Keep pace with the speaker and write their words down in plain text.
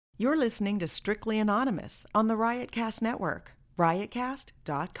You're listening to Strictly Anonymous on the Riotcast Network,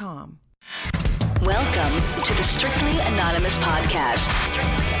 riotcast.com. Welcome to the Strictly Anonymous podcast.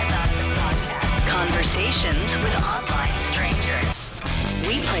 Conversations with online strangers.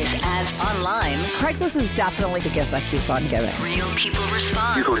 We place ads online. Craigslist is definitely the gift that keeps on giving. Real people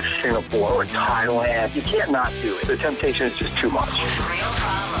respond. You go to Singapore or Thailand, you can't not do it. The temptation is just too much. Real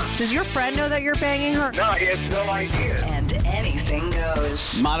problems. Does your friend know that you're banging her? No, he has no idea. And anything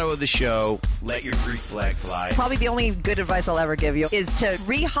goes. Motto of the show, let your Greek flag fly. Probably the only good advice I'll ever give you is to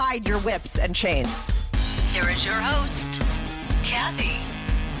re-hide your whips and chain. Here is your host, Kathy.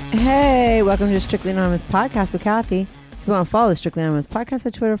 Hey, welcome to Strictly Anonymous Podcast with Kathy. If you want to follow the Strictly Anonymous Podcast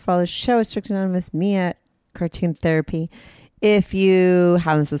at Twitter, follow the show at Strictly Anonymous, me at Cartoon Therapy. If you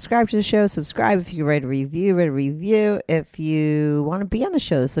haven't subscribed to the show, subscribe. If you write a review, write a review. If you want to be on the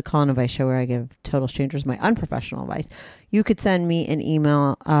show, this is a call and advice show where I give total strangers my unprofessional advice. You could send me an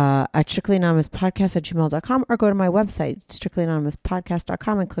email at strictlyanonymouspodcast@gmail.com or go to my website,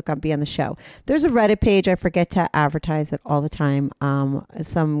 strictlyanonymouspodcast.com, and click on Be on the Show. There's a Reddit page. I forget to advertise it all the time.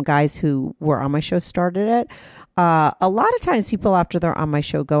 Some guys who were on my show started it. A lot of times people after they're on my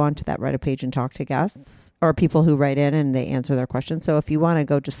show go onto that Reddit page and talk to guests or people who write in and they answer their questions. So if you want to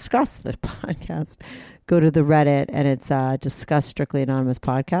go discuss the podcast, go to the Reddit and it's Discuss Strictly Anonymous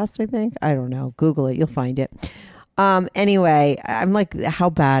Podcast, I think. I don't know. Google it. You'll find it. Anyway, I'm like,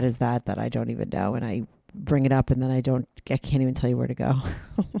 how bad is that I don't even know? And I bring it up and then I can't even tell you where to go.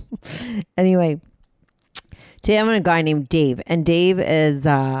 Anyway. Today I'm with a guy named Dave, and Dave has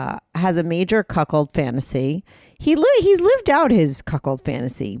a major cuckold fantasy. He's lived out his cuckold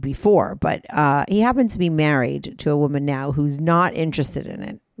fantasy before, but he happens to be married to a woman now who's not interested in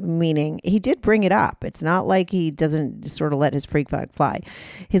it. Meaning he did bring it up. It's not like he doesn't sort of let his freak flag fly.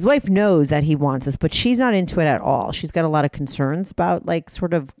 His wife knows that he wants this, but she's not into it at all. She's got a lot of concerns about like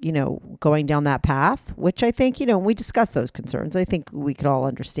sort of, going down that path, which I think, when we discuss those concerns, I think we could all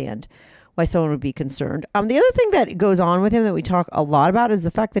understand why someone would be concerned. The other thing that goes on with him that we talk a lot about is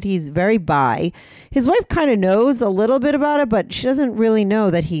the fact that he's very bi. His wife kind of knows a little bit about it, but she doesn't really know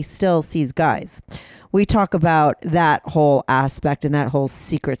that he still sees guys. We talk about that whole aspect and that whole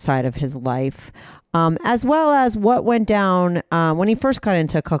secret side of his life, as well as what went down when he first got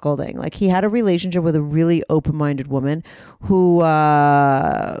into cuckolding. Like he had a relationship with a really open-minded woman who,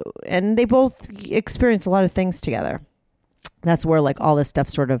 and they both experienced a lot of things together. That's where like all this stuff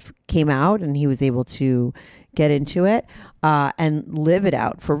sort of came out and he was able to get into it and live it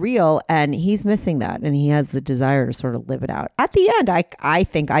out for real. And he's missing that. And he has the desire to sort of live it out. At the end, I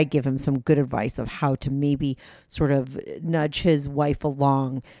think I give him some good advice of how to maybe sort of nudge his wife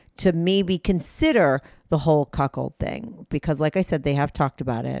along to maybe consider the whole cuckold thing. Because like I said, they have talked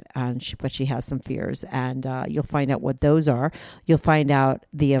about it, but she has some fears. And you'll find out what those are. You'll find out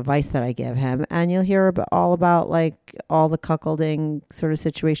the advice that I give him. And you'll hear all about like all the cuckolding sort of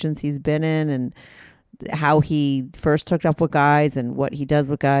situations he's been in and how he first hooked up with guys and what he does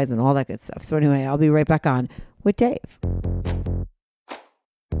with guys and all that good stuff. So anyway, I'll be right back on with Dave.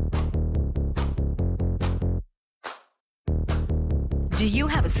 Do you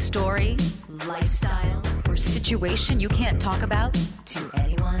have a story, lifestyle, or situation you can't talk about to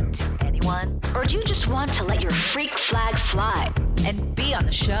anyone? Or do you just want to let your freak flag fly and be on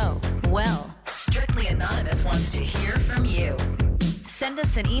the show? Well, Strictly Anonymous wants to hear from you. Send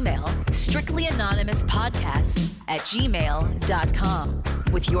us an email, strictlyanonymouspodcast@gmail.com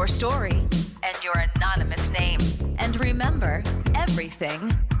with your story and your anonymous name. And remember,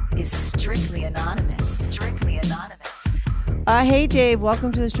 everything is strictly anonymous. Strictly Anonymous. Hey, Dave.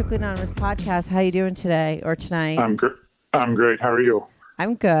 Welcome to the Strictly Anonymous Podcast. How you doing today or tonight? I'm great. How are you?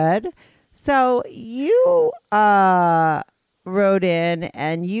 I'm good. So you wrote in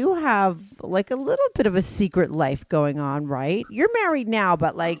and you have like a little bit of a secret life going on, right? You're married now,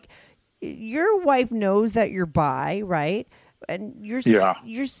 but like your wife knows that you're bi, right? And your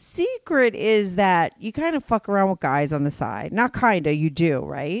secret is that you kind of fuck around with guys on the side. Not kind of, you do,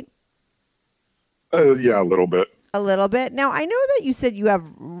 right? Yeah, a little bit. A little bit. Now, I know that you said you have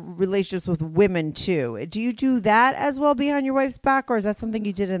relationships with women too. Do you do that as well behind your wife's back, or is that something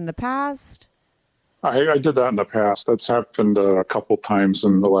you did in the past? I did that in the past. That's happened a couple times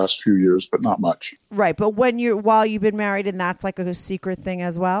in the last few years, but not much. Right. But while you've been married, and that's like a secret thing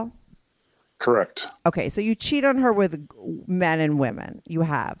as well? Correct. Okay. So you cheat on her with men and women. You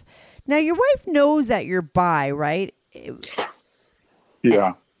have. Now, your wife knows that you're bi, right?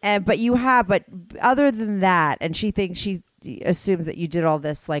 Yeah. But other than that, and she assumes that you did all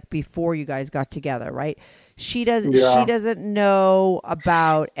this like before you guys got together, right? She doesn't know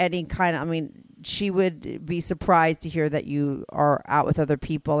about any kind of, she would be surprised to hear that you are out with other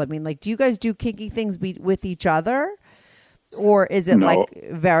people. I mean, like, do you guys do kinky things with each other? Or is it No.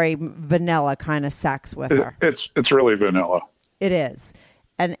 like very vanilla kind of sex with her? It's really vanilla. It is.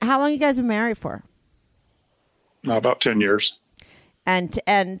 And how long you guys been married for? About 10 years.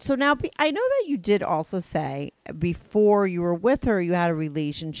 And so now I know that you did also say before you were with her, you had a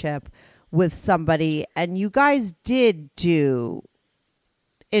relationship with somebody and you guys did do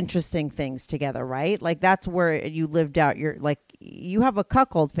interesting things together, right? Like that's where you lived out you have a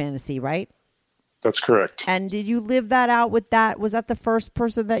cuckold fantasy, right? That's correct. And did you live that out with that? Was that the first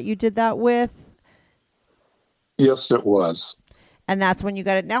person that you did that with? Yes, it was. And that's when you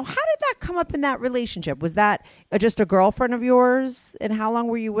got it. Now, how did that come up in that relationship? Was that just a girlfriend of yours? And how long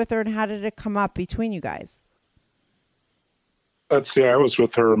were you with her? And how did it come up between you guys? Let's see, I was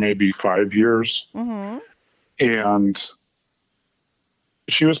with her maybe 5 years. Mm-hmm. And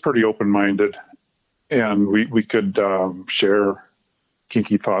she was pretty open-minded. And we could share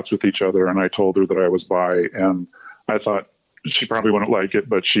kinky thoughts with each other. And I told her that I was bi. And I thought she probably wouldn't like it,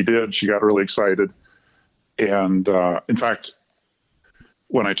 but she did. She got really excited. And in fact,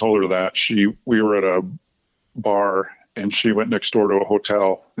 when I told her that, we were at a bar and she went next door to a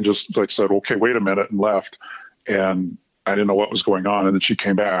hotel and just like said, okay, wait a minute, and left. And I didn't know what was going on. And then she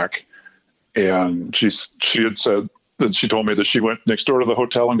came back and she had said that she told me that she went next door to the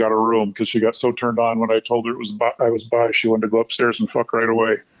hotel and got a room because she got so turned on when I told her I was bi. She wanted to go upstairs and fuck right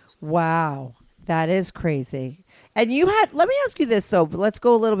away. Wow. That is crazy. And let me ask you this though, but let's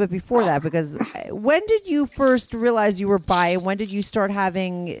go a little bit before that, because when did you first realize you were bi and when did you start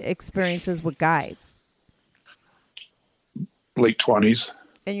having experiences with guys? Late 20s.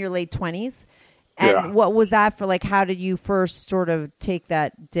 In your late 20s? And Yeah. what was that for? Like, how did you first sort of take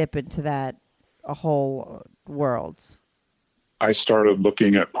that dip into that whole world? I started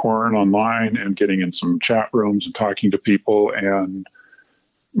looking at porn online and getting in some chat rooms and talking to people and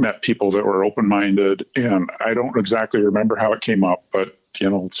met people that were open-minded. And I don't exactly remember how it came up, but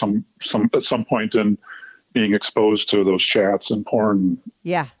some at some point in being exposed to those chats and porn,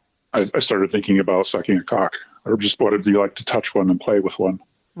 Yeah. I started thinking about sucking a cock, or just what it'd be like to touch one and play with one.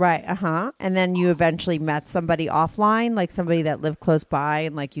 Right. Uh-huh. And then you eventually met somebody offline, like somebody that lived close by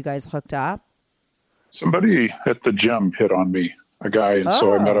and like you guys hooked up? Somebody at the gym hit on me, a guy, and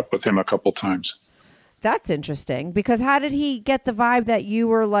so I met up with him a couple times. That's interesting, because how did he get the vibe that you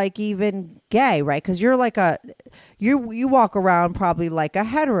were like even gay, right? Because you're like you walk around probably like a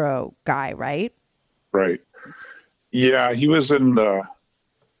hetero guy, right? Right. Yeah, he was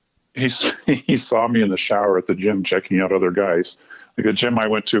he saw me in the shower at the gym checking out other guys. Like the gym I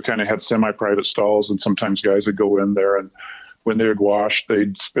went to kind of had semi-private stalls, and sometimes guys would go in there, and when they would wash,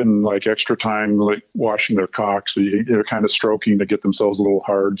 they'd spend like extra time like washing their cocks. So they're kind of stroking to get themselves a little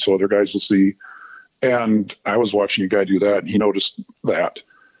hard so other guys will see. And I was watching a guy do that, and he noticed that.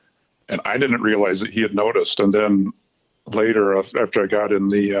 And I didn't realize that he had noticed. And then later, after I got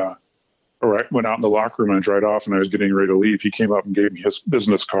in or I went out in the locker room and I dried off and I was getting ready to leave, he came up and gave me his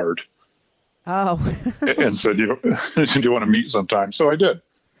business card. Oh. And said, do you want to meet sometime? So I did.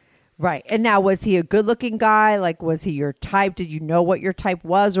 Right. And now, was he a good-looking guy? Like, was he your type? Did you know what your type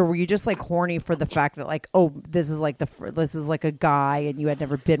was, or were you just like horny for the fact that like, oh, this is like a guy, and you had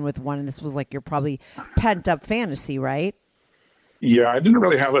never been with one, and this was like your probably pent-up fantasy, right? Yeah, I didn't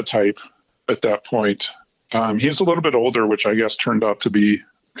really have a type at that point. He was a little bit older, which I guess turned out to be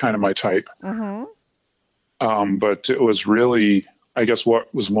kind of my type. Mm-hmm. But it was really, I guess,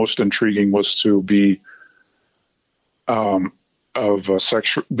 what was most intriguing was to be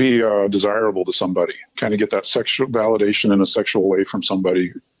desirable to somebody, kind of get that sexual validation in a sexual way from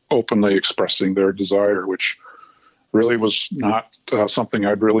somebody openly expressing their desire, which really was not something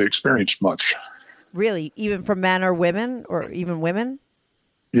I'd really experienced much. Really? Even from men or women, or even women?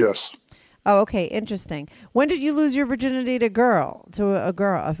 Yes. Oh, okay. Interesting. When did you lose your virginity to a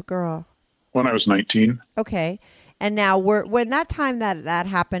girl? When I was 19. Okay. And now, when that time that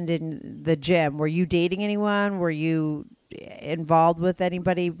happened in the gym, were you dating anyone? Were you involved with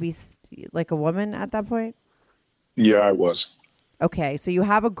anybody, like a woman at that point? Yeah, I was. Okay, so you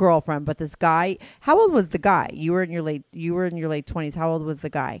have a girlfriend, but this guy, how old was the guy? You were in your late 20s. How old was the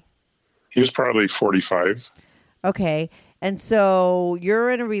guy? He was probably 45. Okay. And so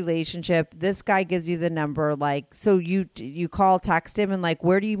you're in a relationship. This guy gives you the number. Like, so you call, text him, and like,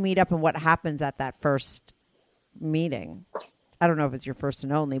 where do you meet up and what happens at that first meeting? I don't know if it's your first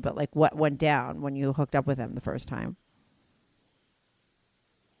and only, but like, what went down when you hooked up with him the first time?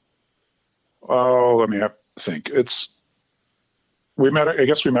 Oh, let me think. We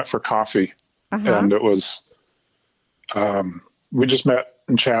met for coffee. Uh-huh. And it was, we just met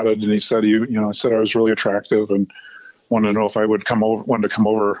and chatted, and he said, I said I was really attractive and wanted to know if I wanted to come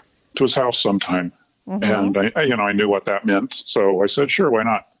over to his house sometime. And I knew what that meant. So I said, sure, why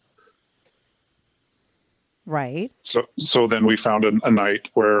not? Right. So then we found a night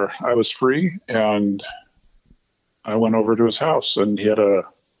where I was free, and I went over to his house, and he had a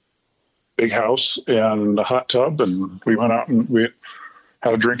big house and a hot tub, and we went out and we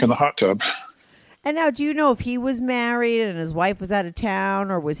had a drink in the hot tub. And now, do you know if he was married and his wife was out of town,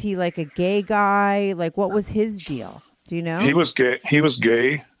 or was he like a gay guy? Like, what was his deal? Do you know? He was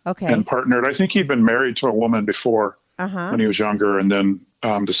gay. Okay. And partnered. I think he'd been married to a woman before when he was younger, and then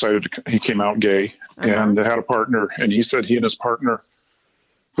he came out gay and had a partner. And he said he and his partner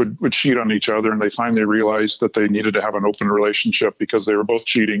would cheat on each other, and they finally realized that they needed to have an open relationship because they were both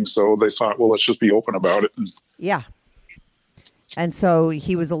cheating. So they thought, well, let's just be open about it. Yeah. And so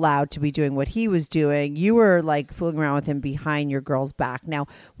he was allowed to be doing what he was doing. You were like fooling around with him behind your girl's back. Now,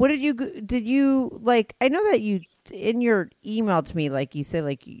 what did you like? I know that you, in your email to me, like you say,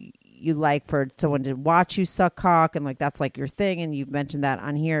 like you like for someone to watch you suck cock, and like that's like your thing. And you've mentioned that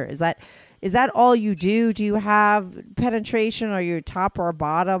on here. Is that all you do? Do you have penetration? Are you top or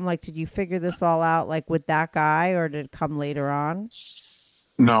bottom? Like, did you figure this all out like with that guy, or did it come later on?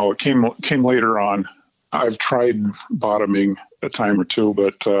 No, it came later on. I've tried bottoming a time or two,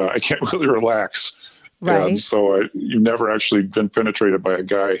 but I can't really relax. Right. And so you've never actually been penetrated by a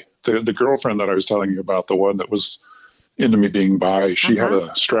guy. The girlfriend that I was telling you about, the one that was into me being bi, she had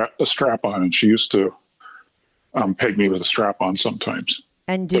a strap on, and she used to peg me with a strap on sometimes.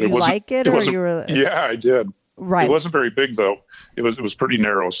 And did you like it, or you were? Yeah, I did. Right. It wasn't very big though. It was pretty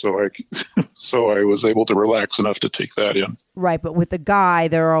narrow, so I was able to relax enough to take that in. Right, but with the guy,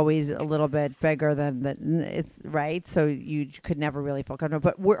 they're always a little bit bigger than the. It's right, so you could never really feel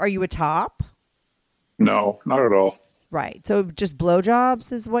comfortable. But are you a top? No, not at all. Right, so just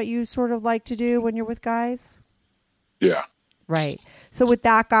blowjobs is what you sort of like to do when you're with guys. Yeah. Right. So with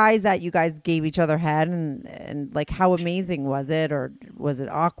that guy, is that you guys gave each other head, and like how amazing was it, or was it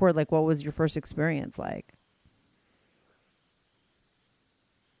awkward? Like, what was your first experience like?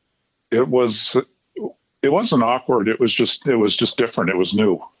 It wasn't awkward. It was just different. It was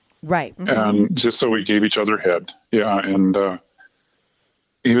new. Right. Mm-hmm. And just so we gave each other head. Yeah. And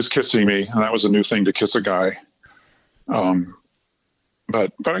he was kissing me, and that was a new thing to kiss a guy.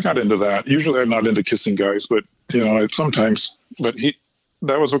 But I got into that. Usually I'm not into kissing guys, but sometimes, but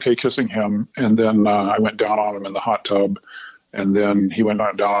that was okay kissing him. And then I went down on him in the hot tub, and then he went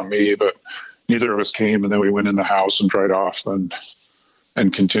down on me, but neither of us came. And then we went in the house and dried off and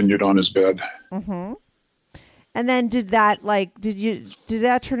continued on his bed. Mm-hmm. And then did that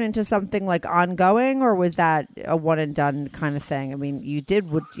turn into something like ongoing, or was that a one and done kind of thing? I mean,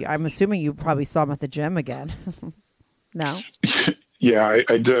 I'm assuming you probably saw him at the gym again. No? Yeah,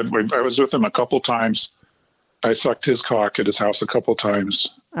 I did. I was with him a couple times. I sucked his cock at his house a couple times.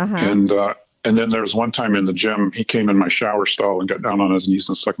 And then there was one time in the gym, he came in my shower stall and got down on his knees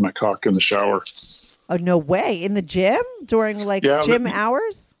and sucked my cock in the shower. Oh, no way. In the gym? During gym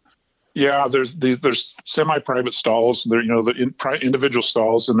hours? Yeah, there's semi-private stalls. There, the individual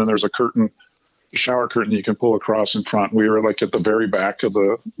stalls, and then there's a curtain, the shower curtain you can pull across in front. We were like at the very back of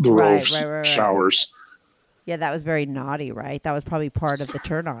the row of showers. Yeah, that was very naughty, right? That was probably part of the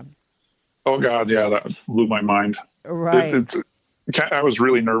turn on. Oh, God, yeah, that blew my mind. Right. I was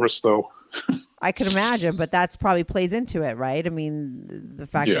really nervous, though. I can imagine, but that's probably plays into it, right? I mean, the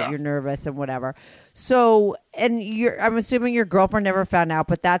fact that you're nervous and whatever. So, and I'm assuming your girlfriend never found out,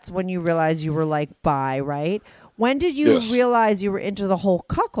 but that's when you realized you were like bi, right? When did you realize you were into the whole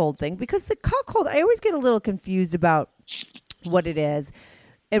cuckold thing? Because the cuckold, I always get a little confused about what it is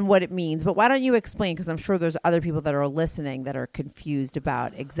and what it means. But why don't you explain? Because I'm sure there's other people that are listening that are confused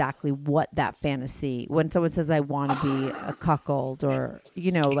about exactly what that fantasy, when someone says, I want to be a cuckold, or,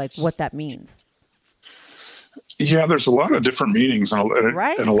 like what that means. Yeah, there's a lot of different meanings, and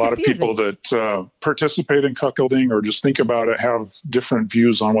a lot of people that participate in cuckolding or just think about it have different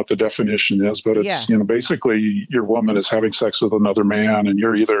views on what the definition is. But it's, basically your woman is having sex with another man, and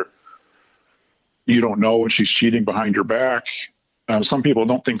you don't know when she's cheating behind your back. Some people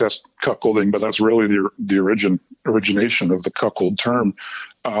don't think that's cuckolding, but that's really the origination of the cuckold term.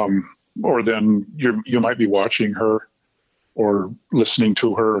 Or then you might be watching her or listening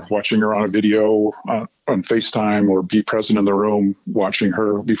to her, watching her on a video on FaceTime, or be present in the room watching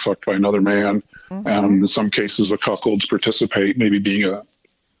her be fucked by another man. Mm-hmm. In some cases, the cuckolds participate, maybe being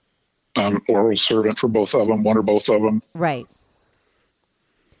an oral servant for both of them, one or both of them. Right.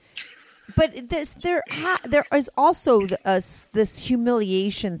 but there is also this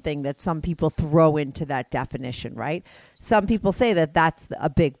humiliation thing that some people throw into that definition, right? Some people say that that's a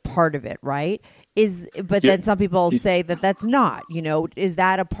big part of it, right? Then some people say that that's not. Is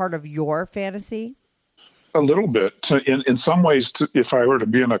that a part of your fantasy? A little bit. In some ways, if I were to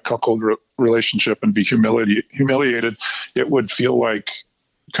be in a cuckold relationship and be humiliated, it would feel like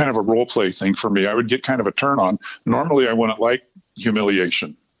kind of a role play thing for me. I would get kind of a turn on. Normally, I wouldn't like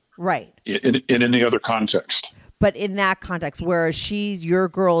humiliation. Right. In any other context. But in that context, whereas your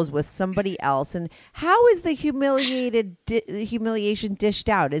girl is with somebody else, and how is the humiliation dished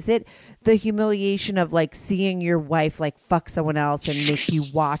out? Is it the humiliation of like seeing your wife like fuck someone else and make you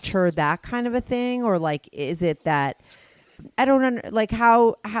watch her, that kind of a thing, or like is it that I don't like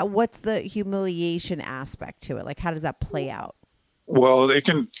how what's the humiliation aspect to it? Like how does that play out? Well, it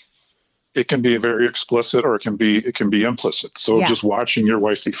can be very explicit, or it can be implicit. So just watching your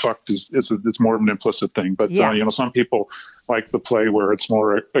wife be fucked it's more of an implicit thing. But some people like the play where it's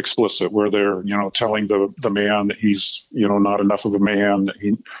more explicit, where they're telling the man that he's not enough of a man.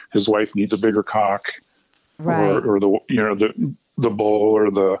 His wife needs a bigger cock, right? Or the bull, or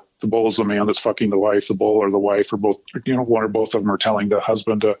the bull is the man that's fucking the wife. The bull or the wife, or both. One or both of them are telling the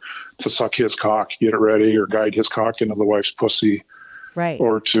husband to suck his cock, get it ready, or guide his cock into the wife's pussy. Right.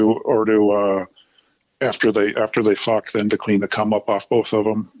 Or to after they fuck, then to clean the cum up off both of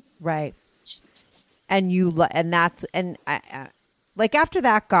them. Right. Like after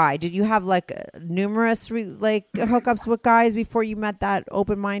that guy, did you have like numerous hookups with guys before you met that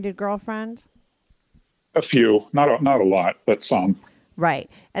open-minded girlfriend? A few, not a lot, but some. Right.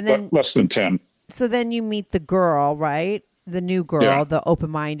 And then less than 10. So then you meet the girl, right? The new girl, the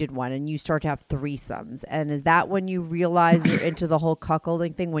open-minded one, and you start to have threesomes. And is that when you realize you're into the whole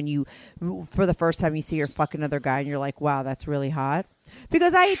cuckolding thing? When you, for the first time, you see her fuck another guy, and you're like, "Wow, that's really hot."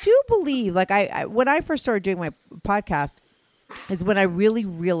 Because I do believe, like I when I first started doing my podcast, is when I really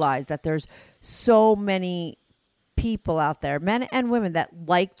realized that there's so many people out there, men and women, that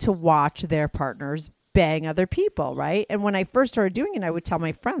like to watch their partners bang other people, right? And when I first started doing it, I would tell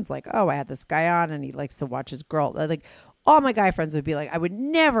my friends, like, "Oh, I had this guy on, and he likes to watch his girl." Like, all my guy friends would be like, I would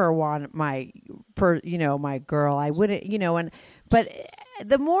never want my girl. I wouldn't, but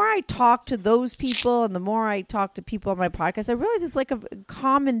the more I talk to those people and the more I talk to people on my podcast, I realize it's like a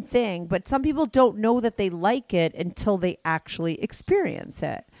common thing, but some people don't know that they like it until they actually experience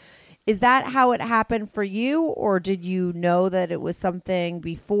it. Is that how it happened for you? Or did you know that it was something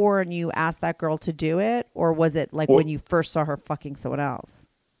before and you asked that girl to do it? Or was it like when you first saw her fucking someone else?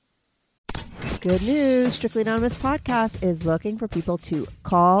 Good news. Strictly Anonymous Podcast is looking for people to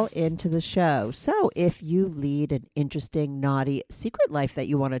call into the show. So if you lead an interesting, naughty secret life that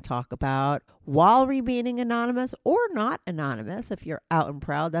you want to talk about while remaining anonymous, or not anonymous, if you're out and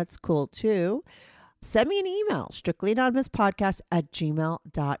proud, that's cool too. Send me an email,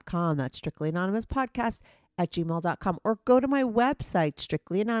 strictlyanonymouspodcast@gmail.com. That's strictlyanonymouspodcast@gmail.com. Or go to my website,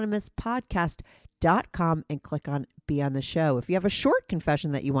 strictlyanonymouspodcast.com, and click on Be on the Show. If you have a short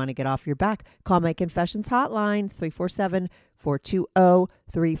confession that you want to get off your back, call my confessions hotline,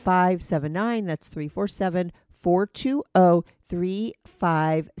 347-420-3579. That's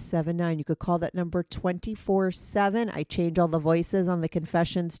 347-420-3579. You could call that number 24/7. I change all the voices on the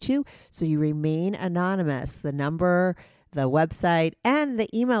confessions too, so you remain anonymous. The number, the website, and the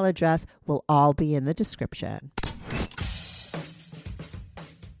email address will all be in the description.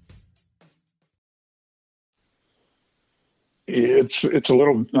 It's a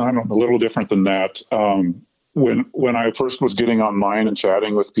little different than that. When I first was getting online and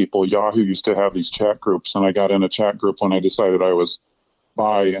chatting with people, Yahoo used to have these chat groups, and I got in a chat group when I decided I was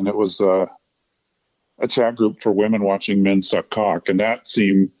bi, and it was a chat group for women watching men suck cock, and that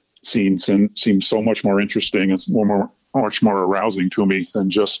seemed so much more interesting. It's much more arousing to me than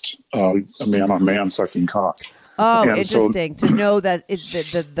just a man on man sucking cock. Oh, and interesting to know that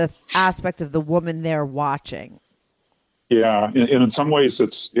the aspect of the woman there watching. Yeah, and in some ways,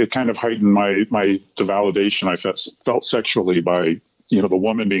 it kind of heightened the validation I felt sexually by the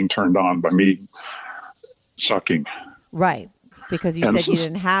woman being turned on by me sucking. Right, because you said you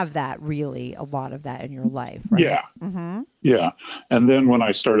didn't have that really, a lot of that in your life. Right? Yeah, yeah. And then when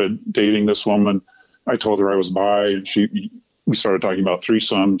I started dating this woman, I told her I was bi, and we started talking about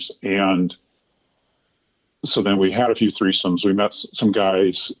threesomes, and so then we had a few threesomes. We met some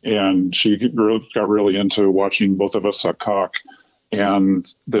guys, and she got really into watching both of us suck cock. And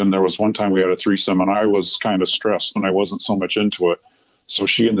then there was one time we had a threesome, and I was kind of stressed, and I wasn't so much into it. So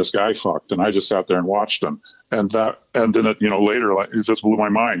she and this guy fucked, and I just sat there and watched them. And then it, later, like, it just blew my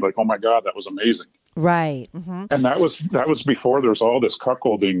mind. Like, oh my God, that was amazing. Right. Mm-hmm. And that was before there was all this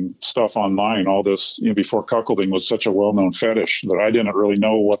cuckolding stuff online, all this, before cuckolding was such a well-known fetish that I didn't really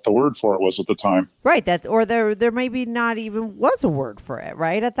know what the word for it was at the time. Right. Or there maybe not even was a word for it,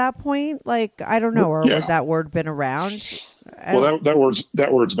 right? At that point, like, I don't know, or Yeah. was that word been around? Well, that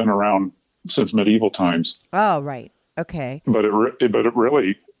word's been around since medieval times. Oh, right. Okay. But it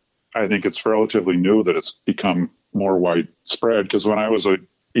really, I think it's relatively new that it's become more widespread, because when I was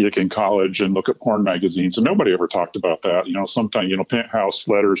in college and look at porn magazines, and nobody ever talked about that. Sometimes, Penthouse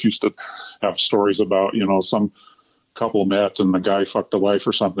letters used to have stories about, some couple met and the guy fucked the wife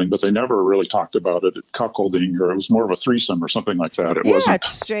or something, but they never really talked about it, cuckolding, or it was more of a threesome or something like that. It wasn't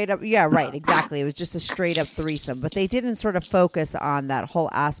straight up. Yeah, right. Exactly. It was just a straight up threesome, but they didn't sort of focus on that whole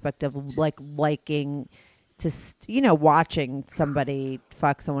aspect of liking to, watching somebody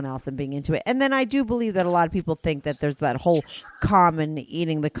fuck someone else and being into it. And then I do believe that a lot of people think that there's that whole cum and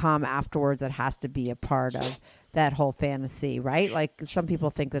eating the cum afterwards that has to be a part of that whole fantasy, right? Like, some people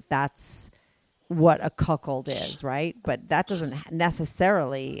think that that's what a cuckold is, right? But that doesn't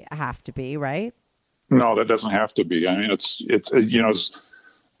necessarily have to be, right? No, that doesn't have to be. I mean, it's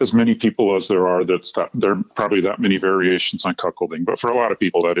as many people as there are, there are probably that many variations on cuckolding. But for a lot of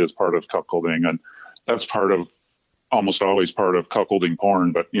people, that is part of cuckolding, and that's almost always part of cuckolding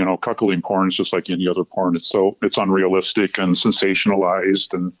porn. But cuckolding porn is just like any other porn. It's unrealistic and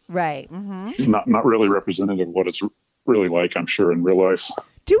sensationalized, and right, mm-hmm. not really representative of what it's really like, I'm sure, in real life.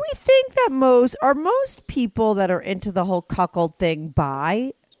 Do we think that most people that are into the whole cuckold thing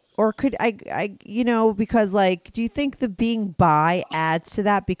bi? Or could I because, like, do you think the being bi adds to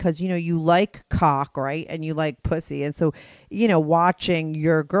that? Because, you like cock, right? And you like pussy. And so, watching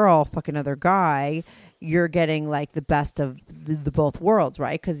your girl fuck another guy, you're getting, like, the best of the both worlds,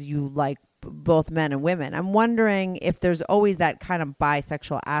 right? Because you like both men and women. I'm wondering if there's always that kind of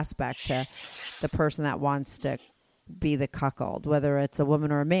bisexual aspect to the person that wants to be the cuckold, whether it's a woman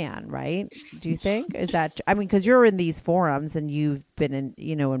or a man, right? Do you think? Is that, I mean, because you're in these forums and you've been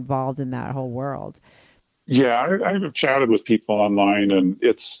involved in that whole world. Yeah, I've chatted with people online, and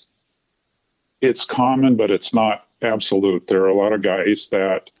it's common, but it's not absolute. There are a lot of guys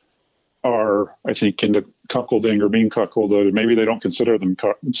that are, I think, into cuckolding or being cuckolded. Maybe they don't consider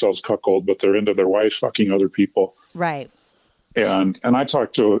themselves cuckold, but they're into their wife fucking other people. Right. And I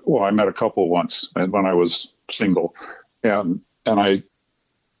I met a couple once, and when I was single, and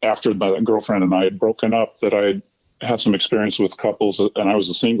after my girlfriend and I had broken up, that I had some experience with couples, and I was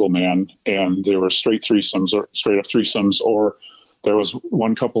a single man, and they were straight threesomes or straight up threesomes, or there was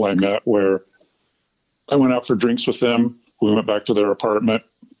one couple I met where I went out for drinks with them. We went back to their apartment,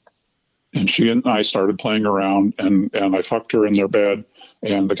 and she and I started playing around, and I fucked her in their bed,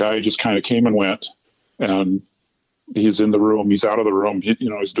 and the guy just kind of came and went, and he's in the room, he's out of the room,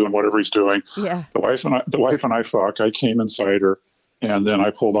 he's doing whatever he's doing. Yeah. The wife and I fuck. I came inside her, and then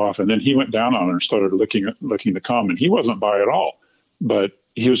I pulled off, and then he went down on her and started licking the cum, and he wasn't bi at all. But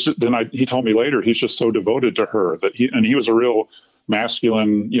he told me later he's just so devoted to her that he was a real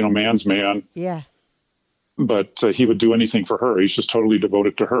masculine, man's man. Yeah. But he would do anything for her. He's just totally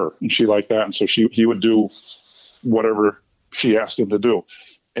devoted to her, and she liked that, and so he would do whatever she asked him to do.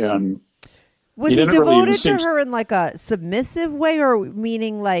 And was he devoted to her in, like, a submissive way, or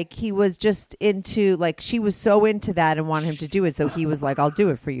meaning, like, he was just into, like, she was so into that and wanted him to do it, so he was like, I'll do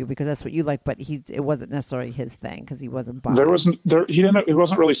it for you because that's what you like, but it wasn't necessarily his thing because he wasn't bi. It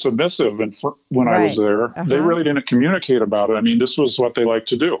wasn't really submissive, and when I was there, they really didn't communicate about it. I mean, this was what they liked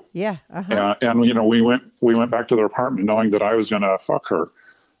to do. Yeah. And we went back to their apartment knowing that I was going to fuck her.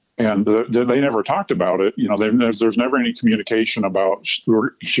 And they never talked about it. There's never any communication about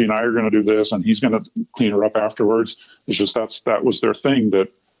she and I are going to do this, and he's going to clean her up afterwards. It's just that was their thing, that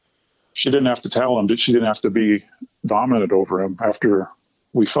she didn't have to tell him, that she didn't have to be dominant over him. After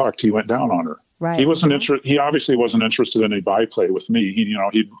we fucked, he went down on her. Right. He obviously wasn't interested in any byplay with me. He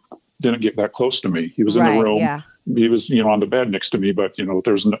didn't get that close to me. He was in the room. Yeah. He was on the bed next to me, but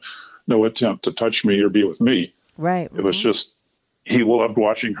there was no attempt to touch me or be with me. Right. It was just. He loved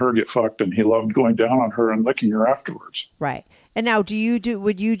watching her get fucked, and he loved going down on her and licking her afterwards. Right. And now, would you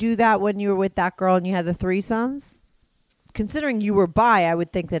do that when you were with that girl and you had the threesomes? Considering you were bi, I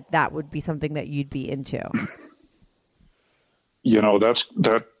would think that would be something that you'd be into.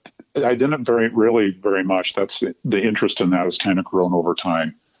 That I didn't very much. That's the interest in that has kind of grown over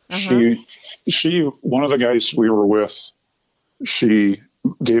time. Uh-huh. She, one of the guys we were with, she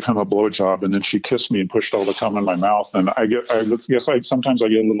gave him a blowjob, and then she kissed me and pushed all the cum in my mouth. And sometimes I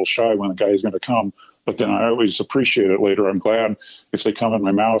get a little shy when a guy is going to come, but then I always appreciate it later. I'm glad if they come in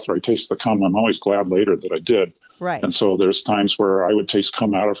my mouth or I taste the cum. I'm always glad later that I did. Right. And so there's times where I would taste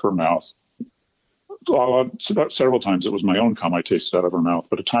cum out of her mouth, several times it was my own cum I tasted out of her mouth,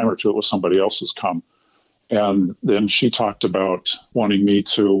 but a time or two it was somebody else's cum. And then she talked about wanting me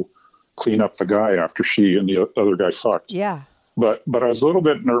to clean up the guy after she and the other guy fucked. Yeah. But I was a little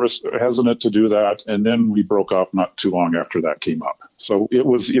bit nervous, hesitant to do that, and then we broke up not too long after that came up. So it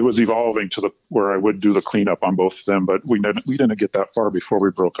was evolving to where I would do the cleanup on both of them, but we didn't get that far before we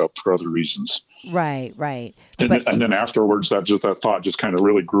broke up for other reasons. Right, right. And then afterwards, that thought just kind of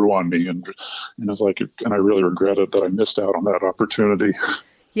really grew on me, and I was like, and I really regretted that I missed out on that opportunity.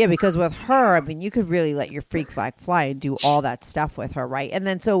 Yeah, because with her, I mean, you could really let your freak flag fly and do all that stuff with her, right? And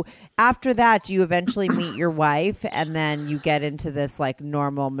then so after that, you eventually meet your wife, and then you get into this like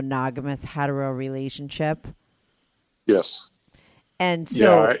normal monogamous hetero relationship. Yes. And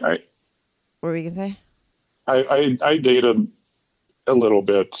so, yeah, what were you gonna say? I dated a little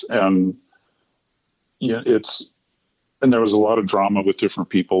bit, and and there was a lot of drama with different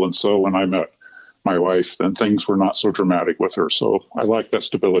people, and so when I met my wife, then things were not so dramatic with her. So I liked that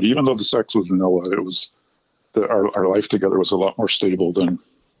stability. Even though the sex was vanilla, it was our life together was a lot more stable than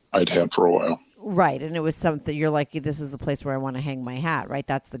I'd had for a while. Right. And it was something you're like, this is the place where I want to hang my hat, right?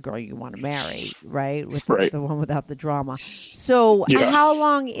 That's the girl you want to marry, right? The one without the drama. So how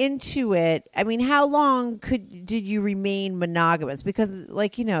long into it, I mean, how long did you remain monogamous? Because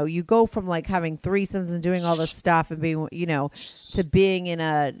like, you go from like having threesomes and doing all this stuff and being, to being in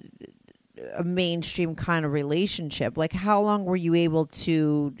a mainstream kind of relationship. Like how long were you able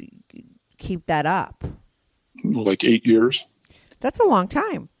to keep that up? Like 8 years. That's a long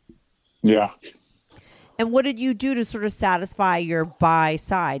time. Yeah. And what did you do to sort of satisfy your bi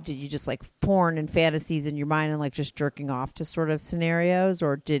side? Did you just like porn and fantasies in your mind and like just jerking off to sort of scenarios,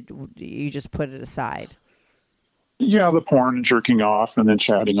 or did you just put it aside? Yeah, the porn and jerking off and then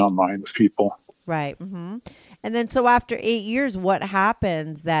chatting online with people. Right. Mm-hmm. And then so after 8 years, what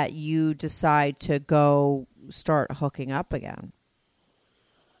happens that you decide to go start hooking up again?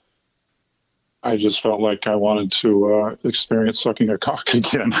 I just felt like I wanted to experience sucking a cock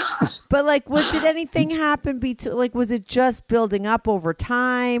again. But like, did anything happen? Was it just building up over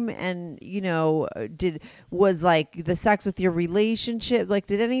time? And, was like the sex with your relationship? Like,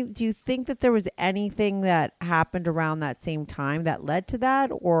 do you think that there was anything that happened around that same time that led to that,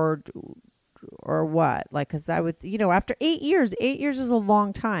 or what? Like, cause I would, after 8 years is a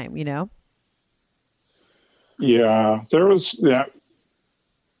long time, Yeah, there was,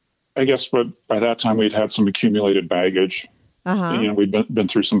 I guess, but by that time we'd had some accumulated baggage. Uh-huh. We'd been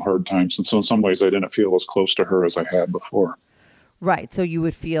through some hard times. And so in some ways I didn't feel as close to her as I had before. Right. So you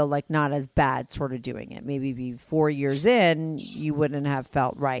would feel like not as bad sort of doing it. Maybe be 4 years in, you wouldn't have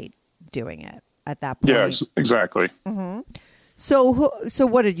felt right doing it at that point. Yeah, exactly. Mm-hmm. So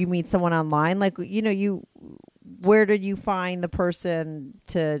what, did you meet someone online? Like, where did you find the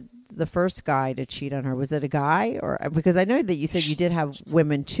first guy to cheat on her? Was it a guy, or because I know that you said you did have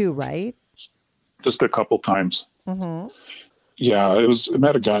women too, right? Just a couple times. Mm-hmm. Yeah, I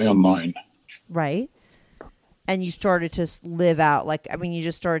met a guy online. Right. And you started to live out, you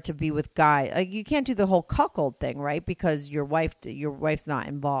just started to be with guys. Like, you can't do the whole cuckold thing, right? Because your wife's not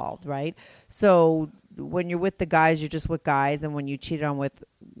involved, right? So when you're with the guys, you're just with guys, and when you cheated on with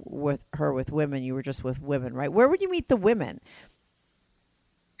her with women, you were just with women, right? Where would you meet the women?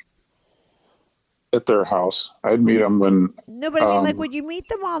 At their house. I'd meet them when... No, but I mean, would you meet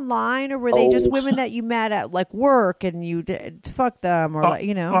them online, or were they just women that you met at like work and you fuck them, or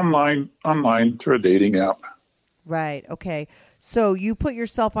Online through a dating app. Right. Okay. So you put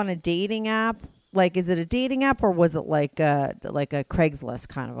yourself on a dating app. Like, is it a dating app, or was it like a Craigslist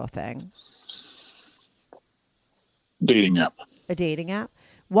kind of a thing? Dating app. A dating app.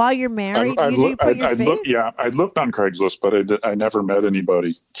 While you're married, I'd looked on Craigslist, but I never met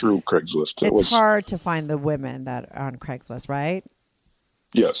anybody through Craigslist. It's hard to find the women that are on Craigslist, right?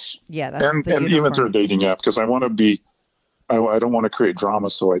 Yes. Yeah. And even through a dating app, because I want to be, I don't want to create drama,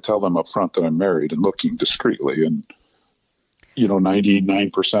 so I tell them up front that I'm married and looking discreetly. And,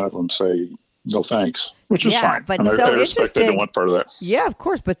 99% of them say, no thanks, which is fine. But and so I respect they don't want part of that. Yeah, of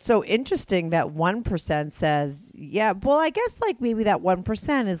course. But so interesting that 1% says, yeah, well, I guess maybe that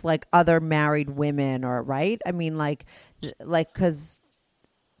 1% is like other married women, or right? I mean, because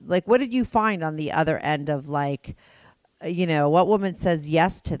what did you find on the other end of what woman says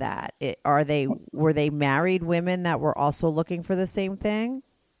yes to that? Were they married women that were also looking for the same thing?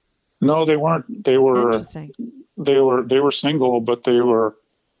 No, they weren't. They were interesting. They were single, but they were.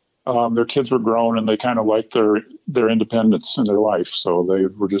 Their kids were grown, and they kind of liked their independence in their life. So they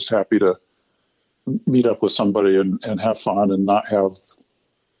were just happy to meet up with somebody and have fun and not have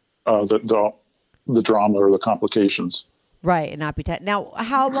the drama or the complications. Right, and not be tight. Now,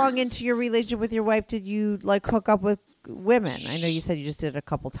 how long into your relationship with your wife did you like hook up with women? I know you said you just did it a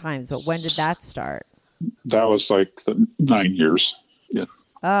couple times, but when did that start? That was like 9 years. Yeah.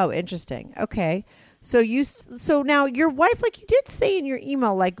 Oh, interesting. Okay. So now your wife, like you did say in your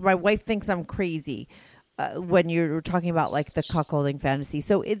email, like my wife thinks I'm crazy when you were talking about like the cuckolding fantasy.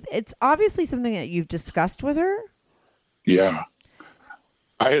 So it's obviously something that you've discussed with her. Yeah.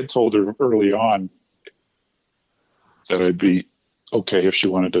 I had told her early on that I'd be okay if she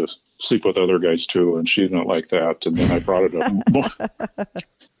wanted to sleep with other guys too, and she didn't like that. And then I brought it up.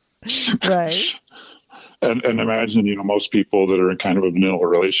 Right. And imagine, most people that are in kind of a vanilla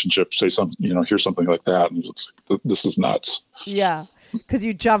relationship say something, hear something like that, and it's this is nuts. Yeah, because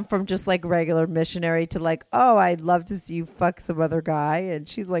you jump from just like regular missionary to like, oh, I'd love to see you fuck some other guy, and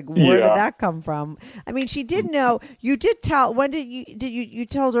she's like, where did that come from? I mean, she did know. You did tell. When did you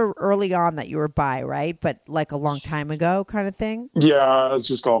told her early on that you were bi, right? But like a long time ago, kind of thing. Yeah, it's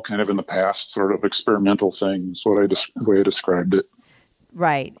just all kind of in the past, sort of experimental things. The way I described it.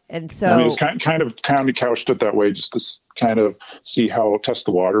 Right. And so I mean, it's kind of couched it that way just to kind of test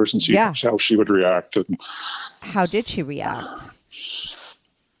the waters and see how she would react. And, how did she react?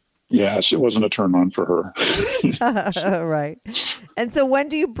 Yeah, it wasn't a turn on for her. Right. And so when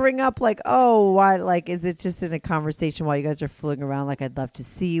do you bring up like, oh, why? Like, is it just in a conversation while you guys are fooling around? Like, I'd love to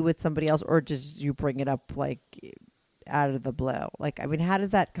see you with somebody else, or just you bring it up like out of the blue? Like, I mean, how does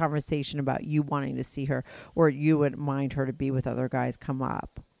that conversation about you wanting to see her or you wouldn't mind her to be with other guys come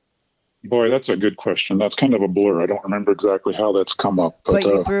up? Boy, that's a good question. That's kind of a blur. I don't remember exactly how that's come up. But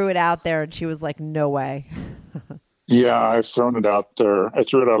you threw it out there and she was like, no way. Yeah, I've thrown it out there. I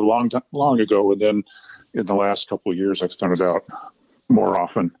threw it out long ago, and then in the last couple of years, I've thrown it out more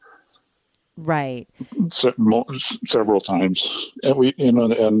often. Right. Several times.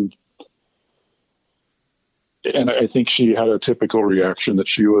 And and I think she had a typical reaction that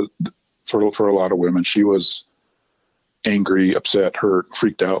she was, for a lot of women, she was angry, upset, hurt,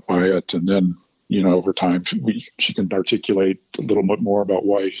 freaked out by it. And then, over time, she can articulate a little bit more about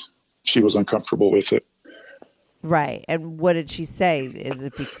why she was uncomfortable with it. Right. And what did she say? Is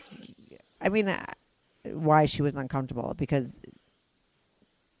it, why she was uncomfortable? Because,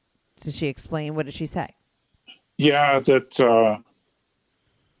 did she explain? What did she say? Yeah, that,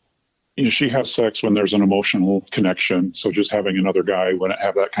 she has sex when there's an emotional connection. So just having another guy wouldn't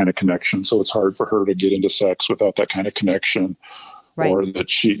have that kind of connection. So it's hard for her to get into sex without that kind of connection. Right. Or that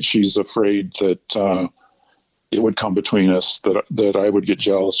she's afraid that it would come between us, that I would get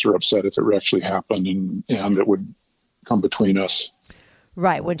jealous or upset if it actually happened and it would come between us.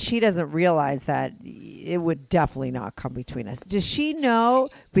 Right. When she doesn't realize that it would definitely not come between us. Does she know,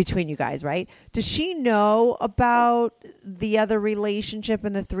 between you guys, right? Does she know about the other relationship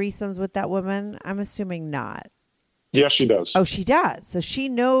and the threesomes with that woman? I'm assuming not. Yeah, she does. Oh, she does. So she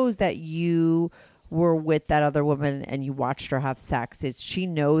knows that you were with that other woman and you watched her have sex. Does she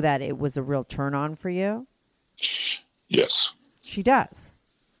know that it was a real turn on for you? Yes. She does?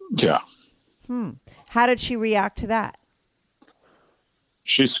 Yeah. How did she react to that?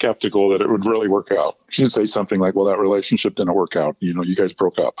 She's skeptical that it would really work out. She'd say something like, well, that relationship didn't work out. You guys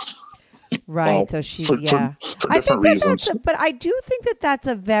broke up. Right. Well, so she's, for different reasons. But I do think that that's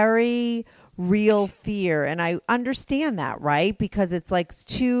a very real fear. And I understand that, right? Because it's like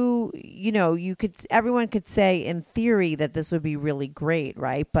everyone could say in theory that this would be really great,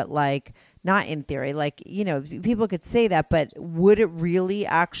 right? But like, not in theory, like, people could say that, but would it really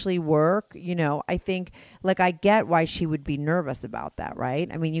actually work? I think, like, I get why she would be nervous about that, right?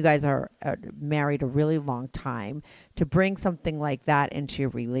 I mean, you guys are married a really long time. To bring something like that into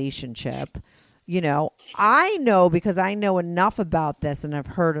your relationship, I know, because I know enough about this and I've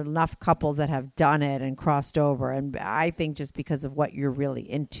heard enough couples that have done it and crossed over. And I think just because of what you're really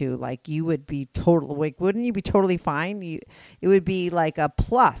into, like, you would be wouldn't you be totally fine? It would be like a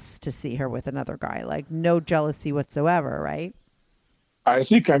plus to see her with another guy, like no jealousy whatsoever, right? I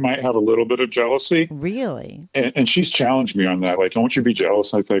think I might have a little bit of jealousy. Really? And she's challenged me on that. Like, don't you be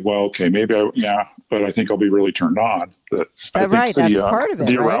jealous? I think, well, okay, maybe but I think I'll be really turned on. That's part of it.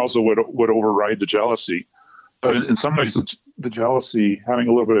 The arousal would override the jealousy. But in some ways, the jealousy, having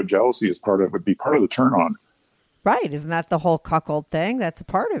a little bit of jealousy would be part of the turn on. Right. Isn't that the whole cuckold thing? That's a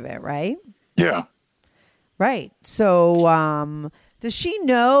part of it, right? Yeah. Right. So, does she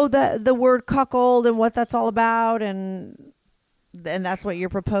know the word cuckold and what that's all about? And that's what you're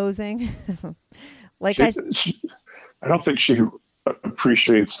proposing? I don't think she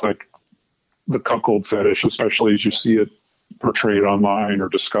appreciates like the cuckold fetish, especially as you see it portrayed online or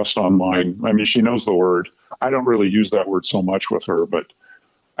discussed online. I mean, she knows the word. I don't really use that word so much with her, but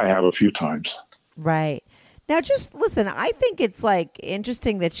I have a few times. Right. Now, just listen, I think it's like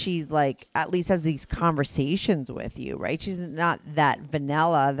interesting that she like at least has these conversations with you, right? She's not that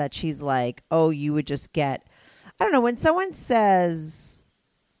vanilla that she's like, oh, you would just get, I don't know, when someone says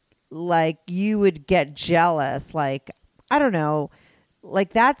like you would get jealous, like, I don't know,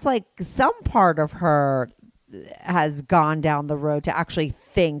 like that's like some part of her has gone down the road to actually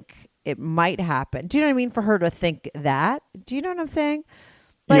think it might happen. Do you know what I mean? For her to think that, do you know what I'm saying?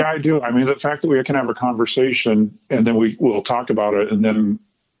 Like, yeah, I do. I mean, the fact that we can have a conversation and then we'll talk about it, and then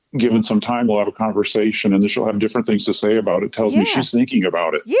given some time, we'll have a conversation, and then she'll have different things to say about it. Tells me she's thinking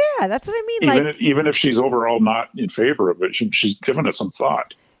about it. Yeah, that's what I mean. Even if she's overall not in favor of it, she's given it some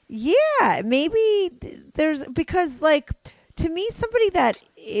thought. Yeah, maybe there's, because like to me, somebody that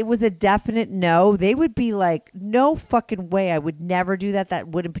it was a definite no, they would be like, no fucking way, I would never do that. That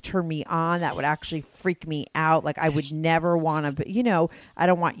wouldn't turn me on. That would actually freak me out. Like I would never want to, you know, I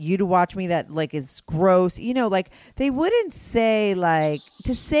don't want you to watch me. That like is gross. You know, like they wouldn't say like,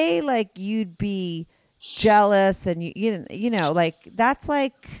 to say like you'd be jealous and you know, like that's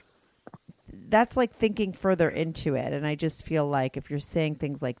like thinking further into it. And I just feel like if you're saying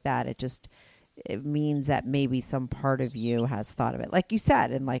things like that, it means that maybe some part of you has thought of it. Like you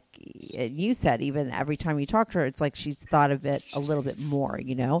said, and like you said, even every time you talk to her, it's like she's thought of it a little bit more,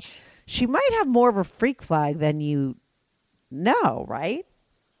 you know? She might have more of a freak flag than you know, right?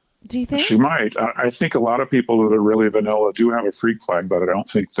 Do you think? She might. I think a lot of people that are really vanilla do have a freak flag, but I don't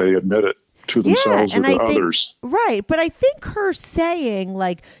think they admit it to themselves or to others. Right. But I think her saying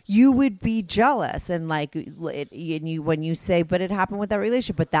like you would be jealous and like when you say, but it happened with that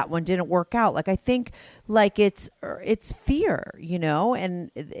relationship, but that one didn't work out. Like I think like it's fear, you know,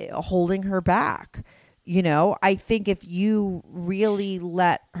 and holding her back. You know, I think if you really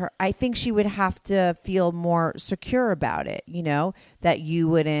let her, I think she would have to feel more secure about it, you know, that you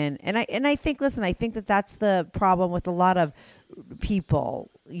wouldn't. And I think, listen, I think that that's the problem with a lot of people,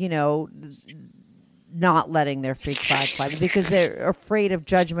 you know, not letting their freak flag fly because they're afraid of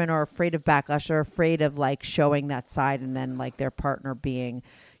judgment or afraid of backlash or afraid of like showing that side and then like their partner being,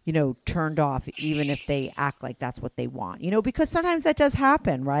 you know, turned off, even if they act like that's what they want, you know, because sometimes that does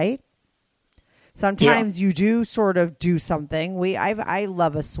happen, right? Sometimes you do sort of do something. I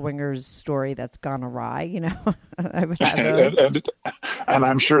love a swingers story that's gone awry, you know. I've had those. And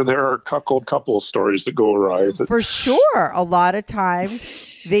I'm sure there are cuckold couple stories that go awry. For sure. A lot of times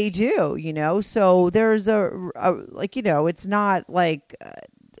they do, you know. So there's a like, you know, it's not like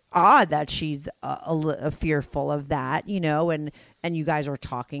odd that she's fearful of that, you know, and you guys are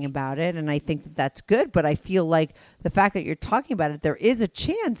talking about it. And I think that that's good. But I feel like the fact that you're talking about it, there is a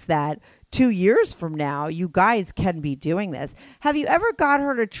chance that 2 years from now, you guys can be doing this. Have you ever got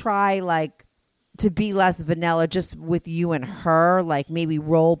her to try like to be less vanilla just with you and her, like maybe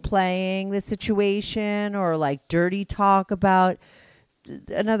role playing the situation or like dirty talk about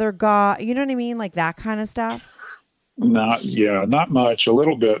another guy? You know what I mean? Like that kind of stuff. Not much. A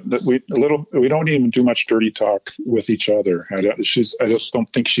little bit. We don't even do much dirty talk with each other. I just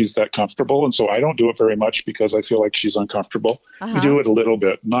don't think she's that comfortable, and so I don't do it very much because I feel like she's uncomfortable. We do it a little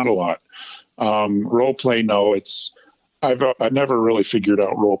bit, not a lot. Role play, no. I've never really figured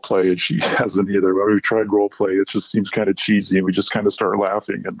out role play, and she hasn't either. When we've tried role play, it just seems kind of cheesy, and we just kind of start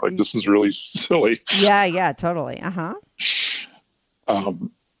laughing and like, this is really silly. Yeah, totally.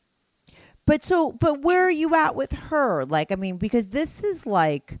 But where are you at with her? Like, I mean, because this is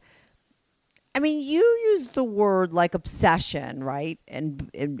like, I mean, you use the word like obsession, right?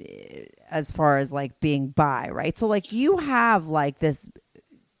 And as far as like being bi, right? So like you have like this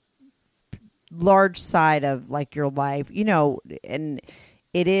large side of like your life, you know, and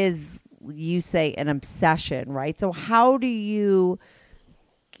it is, you say, an obsession, right? So how do you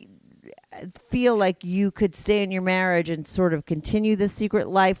feel like you could stay in your marriage and sort of continue the secret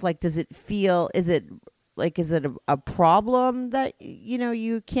life? Like, is it a problem that, you know,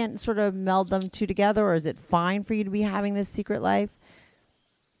 you can't sort of meld them two together, or is it fine for you to be having this secret life?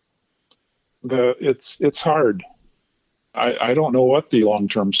 It's hard. I don't know what the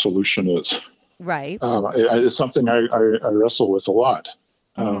long-term solution is. Right. It's something I wrestle with a lot.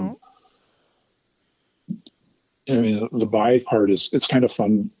 Mm-hmm. I mean, the bi part it's kind of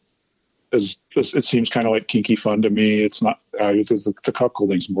fun. It seems kind of like kinky fun to me. It's not. The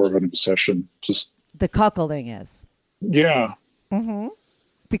cuckolding's more of an obsession. Just the cuckolding is. Yeah. Mm-hmm.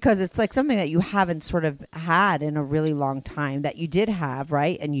 Because it's like something that you haven't sort of had in a really long time that you did have,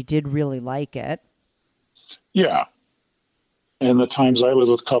 right? And you did really like it. Yeah. And the times I was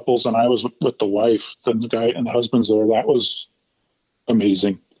with couples and I was with the wife, the guy and the husband's there, that was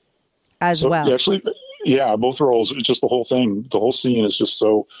amazing. Well. Actually, yeah, both roles. It's just the whole thing. The whole scene is just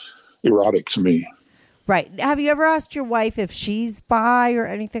so erotic to me. Right. Have you ever asked your wife if she's bi or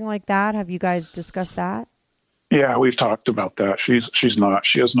anything like that? Have you guys discussed that? Yeah, we've talked about that. She's not.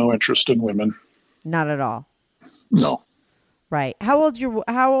 She has no interest in women. Not at all. No. Right. How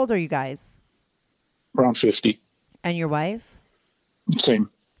old are you guys? Around 50. And your wife? Same.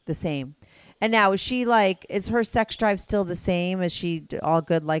 The same. And now is her sex drive still the same? Is she all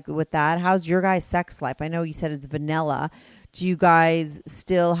good like with that? How's your guys' sex life? I know you said it's vanilla. Do you guys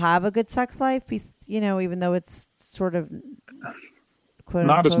still have a good sex life? Even though it's sort of quote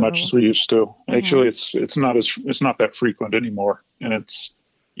not as much as we used to. Mm-hmm. Actually, it's not that frequent anymore, and it's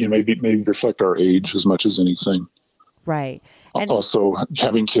maybe reflect our age as much as anything. Right. And also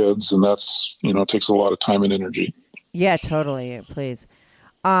having kids, and that's takes a lot of time and energy. Yeah, totally. Please.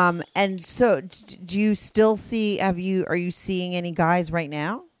 And so do you still are you seeing any guys right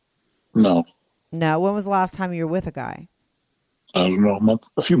now? No. No. When was the last time you were with a guy? I don't know,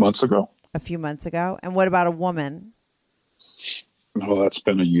 a few months ago. A few months ago. And what about a woman? No, that's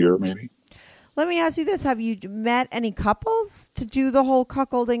been a year maybe. Let me ask you this. Have you met any couples to do the whole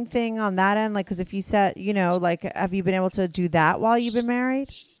cuckolding thing on that end? Like, because if you said, have you been able to do that while you've been married?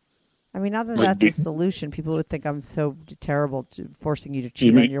 I mean, not that that's a solution. People would think I'm so terrible forcing you to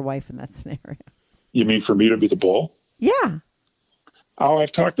cheat on your wife in that scenario. You mean for me to be the bull? Yeah. Oh,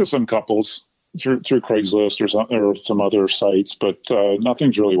 I've talked to some couples through Craigslist or some other sites, but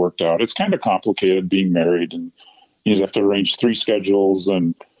nothing's really worked out. It's kind of complicated being married, and you have to arrange 3 schedules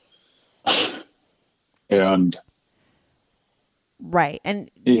and right.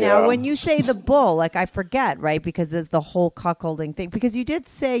 And yeah. Now when you say the bull, like I forget, right? Because there's the whole cuckolding thing. Because you did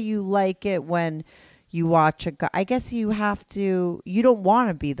say you like it when you watch a guy. I guess you don't want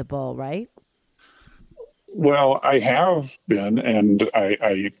to be the bull, right? Well, I have been, and I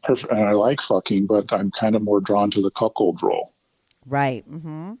like fucking, but I'm kind of more drawn to the cuckold role. Right.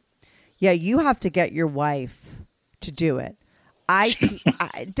 Mm-hmm. Yeah, you have to get your wife to do it.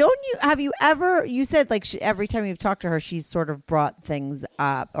 Have you ever, you said every time you've talked to her, she's sort of brought things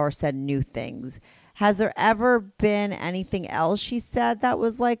up or said new things. Has there ever been anything else she said that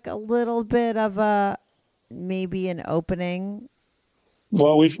was like a little bit of maybe an opening?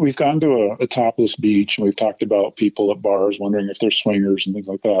 Well, we've gone to a topless beach, and we've talked about people at bars wondering if they're swingers and things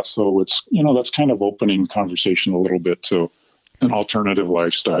like that. So it's, that's kind of opening conversation a little bit to an alternative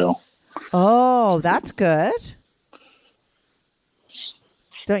lifestyle. Oh, that's good.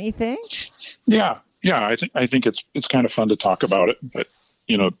 Don't you think? Yeah. I think it's kind of fun to talk about it, but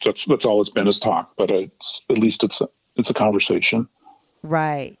that's all it's been is talk. But at least it's a conversation.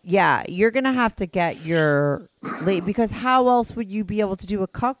 Right. Yeah. You're gonna have to get your because how else would you be able to do a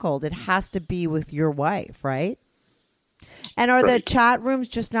cuckold? It has to be with your wife, right? And are the chat rooms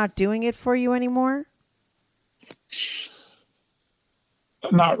just not doing it for you anymore?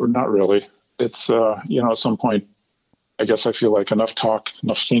 Not really. It's at some point, I guess I feel like enough talk,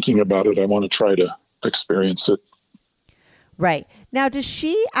 enough thinking about it. I want to try to experience it. Right. Now, does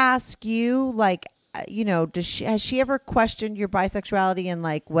she ask you, has she ever questioned your bisexuality and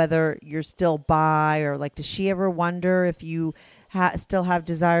whether you're still bi, or does she ever wonder if you still have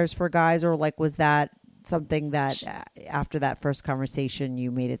desires for guys, or was that something that after that first conversation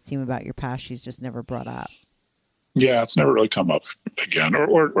you made it seem about your past she's just never brought up? Yeah, it's never really come up again,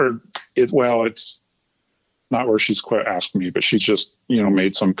 it's not where she's quite asked me, but she's just,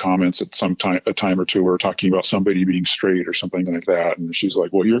 made some comments at a time or two. We were talking about somebody being straight or something like that. And she's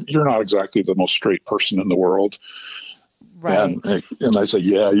like, well, you're not exactly the most straight person in the world. Right. And I said,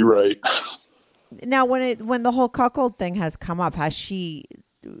 yeah, you're right. Now, when the whole cuckold thing has come up, has she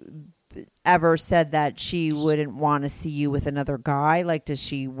ever said that she wouldn't want to see you with another guy? Does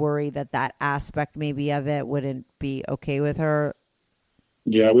she worry that aspect maybe of it wouldn't be okay with her?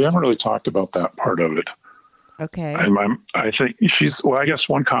 Yeah, we haven't really talked about that part of it. Okay. I think I guess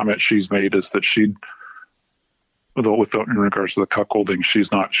one comment she's made is that in regards to the cuckolding,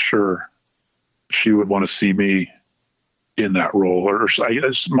 she's not sure she would want to see me in that role. Or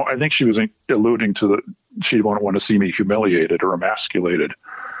I think she was alluding to that she'd want to see me humiliated or emasculated.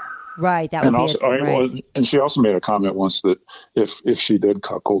 Right. That would right. And she also made a comment once that if she did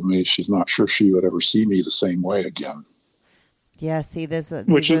cuckold me, she's not sure she would ever see me the same way again. Yeah. See, these are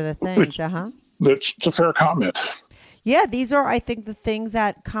the things. It's a fair comment. Yeah, these are, I think, the things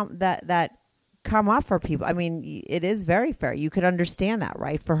that come up for people. I mean, it is very fair. You could understand that,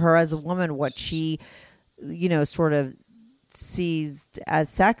 right? For her as a woman, what she, sort of sees as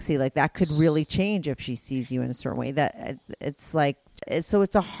sexy, that could really change if she sees you in a certain way. That so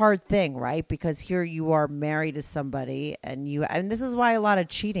it's a hard thing, right? Because here you are married to somebody, and this is why a lot of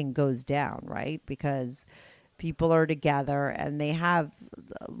cheating goes down, right? Because people are together and they have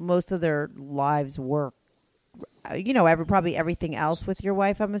most of their lives work, probably everything else with your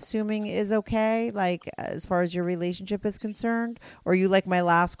wife, I'm assuming, is okay, like as far as your relationship is concerned? Or you like my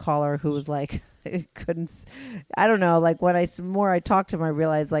last caller who was like, I don't know, like when more I talked to him, I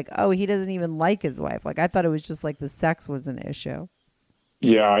realized like, oh, he doesn't even like his wife. Like I thought it was just like the sex was an issue.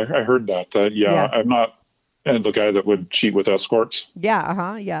 Yeah, I heard that. I'm not the guy that would cheat with escorts.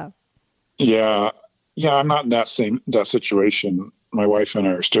 Yeah. Yeah, I'm not in that situation. My wife and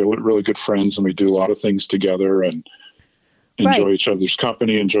I are still really good friends, and we do a lot of things together and enjoy each other's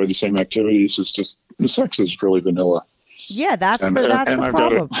company, enjoy the same activities. It's just the sex is really vanilla. Yeah, that's the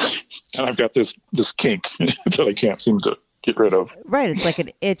problem. I've got this kink that I can't seem to get rid of. Right, it's like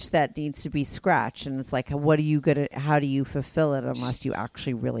an itch that needs to be scratched, and it's like, how do you fulfill it unless you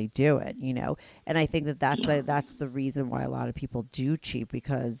actually really do it? And I think that's the reason why a lot of people do cheat,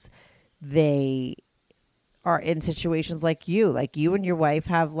 because they are in situations like you and your wife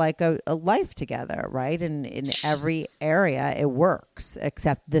have like a life together, right? And in every area it works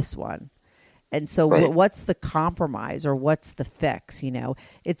except this one. And so what's the compromise or what's the fix?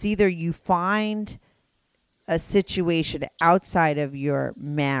 It's either you find a situation outside of your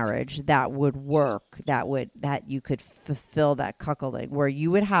marriage that would work, that you could fulfill that cuckolding, where you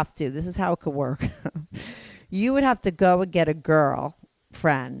would have to, this is how it could work. You would have to go and get a girl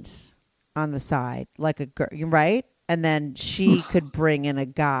friend on the side, like a girl, right? And then she could bring in a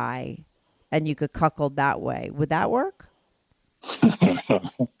guy and you could cuckold that way. Would that work?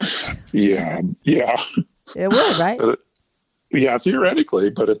 Yeah. It would, right? Yeah, theoretically,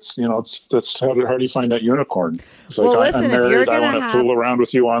 but that's how do you find that unicorn? It's like, listen, I'm married, if you're gonna I want to fool around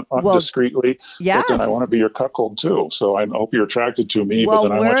with you on discreetly, yes. But then I want to be your cuckold too. So I hope you're attracted to me, but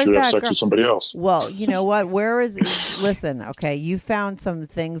then I want you to have sex with somebody else. Well, you know what? Listen, okay, you found some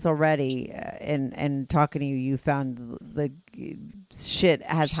things already, and talking to you, you found the shit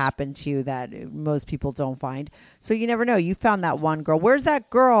has happened to you that most people don't find. So you never know. You found that one girl. Where's that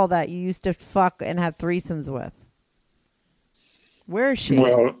girl that you used to fuck and have threesomes with? Where is she?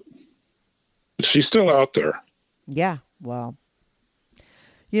 Well, she's still out there. Yeah. Well,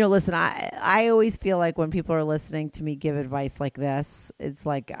 listen, I always feel like when people are listening to me give advice like this, it's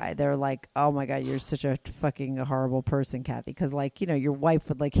like they're like, oh my God, you're such a fucking horrible person, Kathy. Because your wife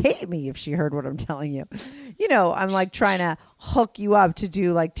would like hate me if she heard what I'm telling you. I'm like trying to hook you up to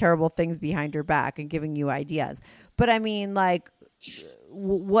do like terrible things behind your back and giving you ideas. But I mean, like,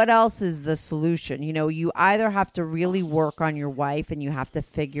 what else is the solution? You either have to really work on your wife and you have to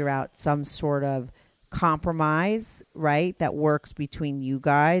figure out some sort of compromise, right, that works between you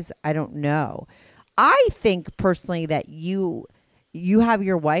guys. I don't know. I think personally that you have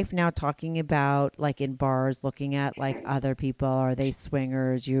your wife now talking about like in bars, looking at like other people. Are they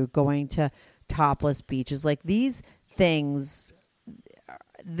swingers? You're going to topless beaches, like these things.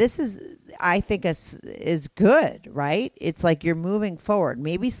 This is, I think, is good, right? It's like you're moving forward,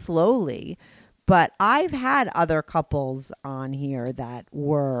 maybe slowly, but I've had other couples on here that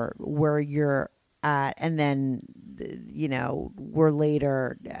were where you're at, and then, were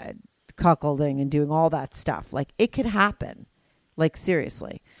later cuckolding and doing all that stuff. Like it could happen, like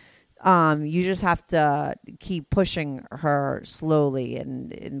seriously. You just have to keep pushing her slowly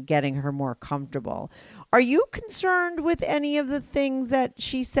and getting her more comfortable. Are you concerned with any of the things that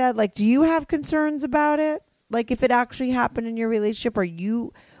she said? Like, do you have concerns about it? Like, if it actually happened in your relationship, are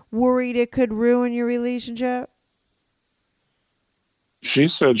you worried it could ruin your relationship? She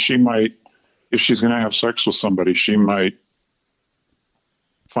said she might, if she's going to have sex with somebody, she might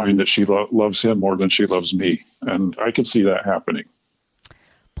find that she loves him more than she loves me. And I could see that happening.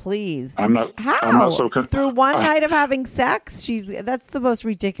 Please. I'm not so through one night of having sex? That's the most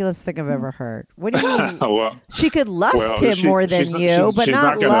ridiculous thing I've ever heard. What do you mean? Well, she could lust him more than you, but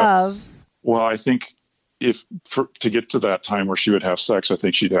not love. Well, I think to get to that time where she would have sex, I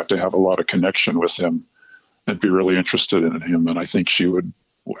think she'd have to have a lot of connection with him and be really interested in him. And I think she would.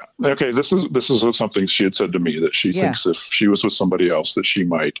 Okay, this is something she had said to me, that she thinks if she was with somebody else, that she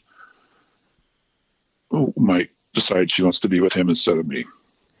might decide she wants to be with him instead of me.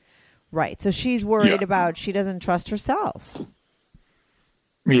 Right. So she's worried about, she doesn't trust herself.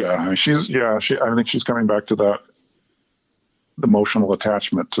 Yeah. I think she's coming back to that emotional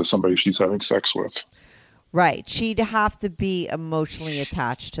attachment to somebody she's having sex with. Right. She'd have to be emotionally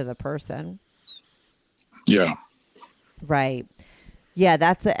attached to the person. Yeah. Right. Yeah,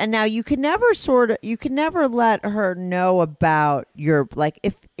 that's it. And now you can never let her know about your, like,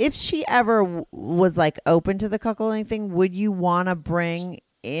 if she ever was like open to the cuckolding thing, would you want to bring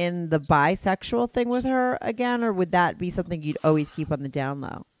in the bisexual thing with her again, or would that be something you'd always keep on the down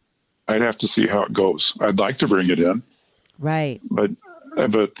low? I'd have to see how it goes. I'd like to bring it in, Right. but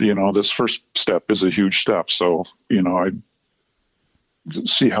this first step is a huge step. So, I'd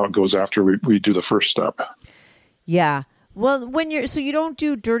see how it goes after we do the first step. Yeah. Well, so you don't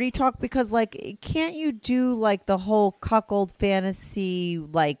do dirty talk because, like, can't you do, like, the whole cuckold fantasy,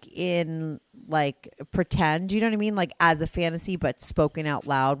 like, in, like, pretend, you know what I mean? Like, as a fantasy, but spoken out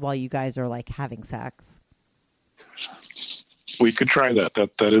loud while you guys are, like, having sex? We could try that.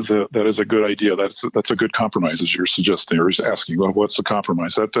 That is a good idea. That's a good compromise, as you're suggesting, or asking. Well, what's the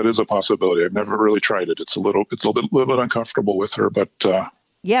compromise? That is a possibility. I've never really tried it. It's a little bit uncomfortable with her, but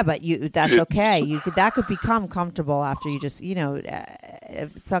yeah, but that's okay. That could become comfortable after you just,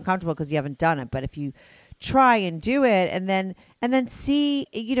 if it's uncomfortable because you haven't done it. But if you try and do it, and then see,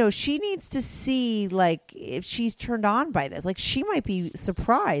 she needs to see, like, if she's turned on by this. Like, she might be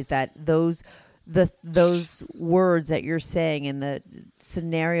surprised that those words that you're saying in the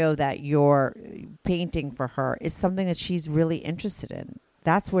scenario that you're painting for her is something that she's really interested in.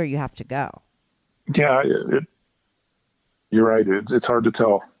 That's where you have to go. Yeah, you're right. It's hard to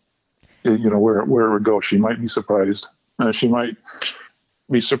tell, where it would go. She might be surprised. She might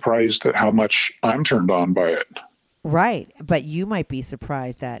be surprised at how much I'm turned on by it. Right. But you might be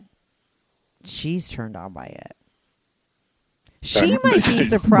surprised that she's turned on by it. She might be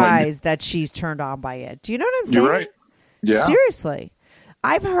surprised that she's turned on by it. Do you know what I'm saying? You're right. Yeah. Seriously.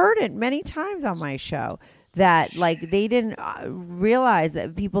 I've heard it many times on my show that, like, they didn't realize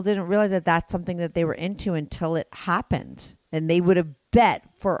that people didn't realize that that's something that they were into until it happened. And they would have bet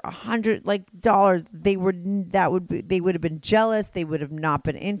for $100 they would have been jealous. They would have not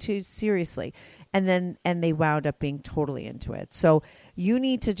been into, seriously. And they wound up being totally into it. So you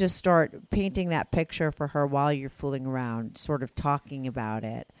need to just start painting that picture for her while you're fooling around, sort of talking about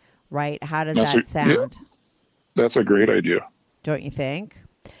it, right? How does that sound? Yeah, that's a great idea. Don't you think?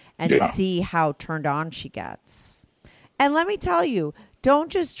 And see how turned on she gets. And let me tell you,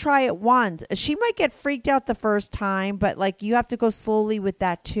 don't just try it once. She might get freaked out the first time, but, like, you have to go slowly with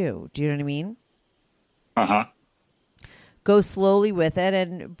that too. Do you know what I mean? Uh-huh. Go slowly with it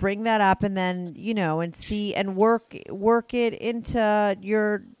and bring that up, and then, and see and work it into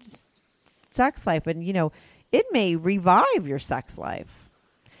your sex life. And, it may revive your sex life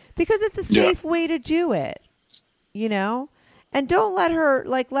because it's a safe way to do it, And don't let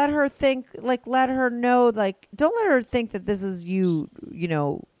her think, let her know, don't let her think that this is you,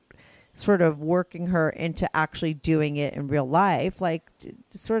 sort of working her into actually doing it in real life. Like,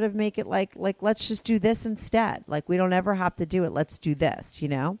 sort of make it like, let's just do this instead. Like, we don't ever have to do it. Let's do this,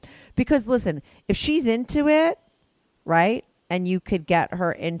 Because, listen, if she's into it, right, and you could get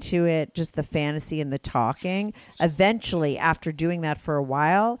her into it, just the fantasy and the talking, eventually, after doing that for a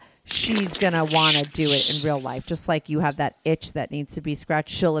while, she's going to want to do it in real life. Just like you have that itch that needs to be scratched,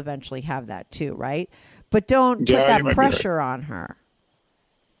 she'll eventually have that too, right? But don't put that pressure on her.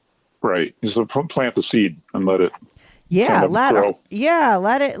 Right. So plant the seed and let it grow.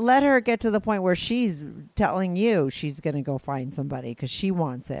 Let her get to the point where she's telling you she's going to go find somebody because she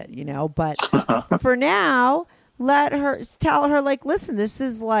wants it, But for now, tell her, like, listen, this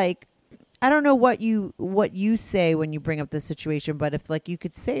is like, I don't know what you say when you bring up this situation, but if, like, you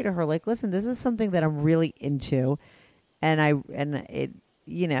could say to her, like, listen, this is something that I'm really into,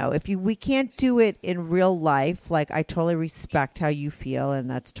 if we can't do it in real life, like, I totally respect how you feel, and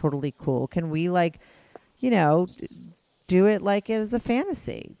that's totally cool. Can we, like, do it like it as a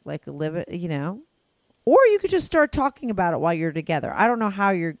fantasy, like, live it, Or you could just start talking about it while you're together. I don't know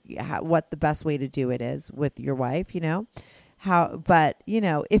what the best way to do it is with your wife, but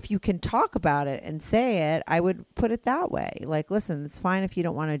if you can talk about it and say it, I would put it that way. Like, listen, it's fine if you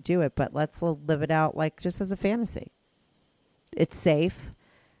don't want to do it, but let's live it out, like, just as a fantasy. It's safe,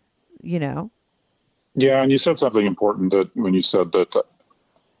 Yeah, and you said something important that when you said that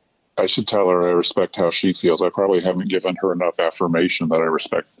I should tell her I respect how she feels. I probably haven't given her enough affirmation that I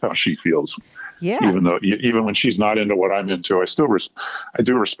respect how she feels. Yeah. Even when she's not into what I'm into, I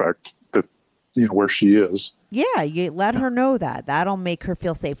do respect that, where she is. Yeah, you let her know that. That'll make her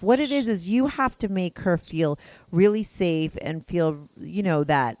feel safe. What it is you have to make her feel really safe and feel,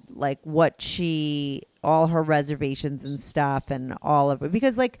 that, like, all her reservations and stuff and all of it.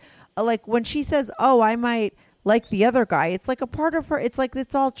 Because, like when she says, oh, I might like the other guy, it's like a part of her. It's like,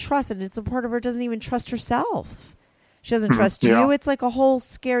 it's all trust, and it's a part of her doesn't even trust herself. She doesn't trust you. It's like a whole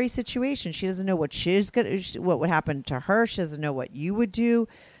scary situation. She doesn't know what what would happen to her. She doesn't know what you would do.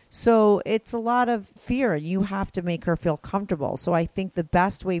 So it's a lot of fear, and you have to make her feel comfortable. So I think the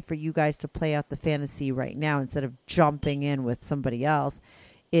best way for you guys to play out the fantasy right now, instead of jumping in with somebody else,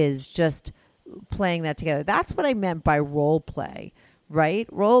 is just playing that together. That's what I meant by role play. right?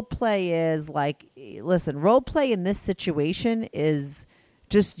 Role play is like, listen, role play in this situation is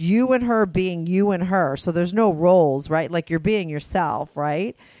just you and her being you and her. So there's no roles, right? Like you're being yourself,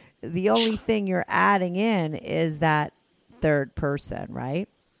 right? The only thing you're adding in is that third person, right?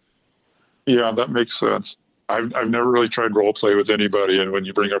 Yeah, that makes sense. I've never really tried role play with anybody, and when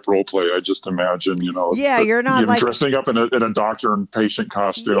you bring up role play, I just imagine, you're not like dressing up in a doctor and patient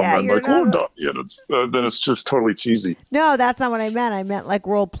costume, and like, then it's just totally cheesy. No, that's not what I meant. I meant like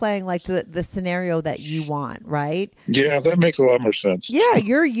role playing, like the scenario that you want, right? Yeah, that makes a lot more sense. Yeah,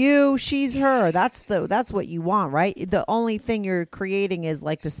 you're you, she's her. That's what you want, right? The only thing you're creating is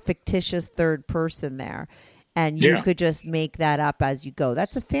like this fictitious third person there. And you could just make that up as you go.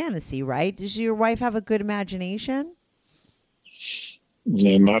 That's a fantasy, right? Does your wife have a good imagination?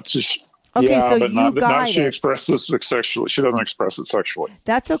 Yeah, not just. Okay, yeah, so but you not guide she it. expresses it sexually. She doesn't express it sexually.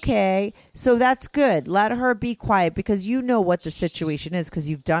 That's okay. So that's good. Let her be quiet because you know what the situation is because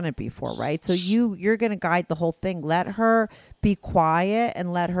you've done it before, right? So you're going to guide the whole thing. Let her be quiet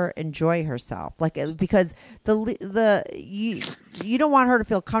and let her enjoy herself. Like because you don't want her to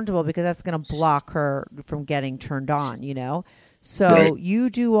feel comfortable because that's going to block her from getting turned on, So right. You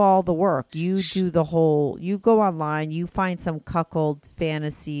do all the work. You do the whole, you go online, you find some cuckold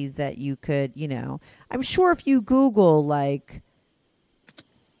fantasies that you could, I'm sure if you Google like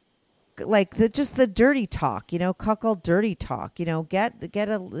the dirty talk, cuckold dirty talk, get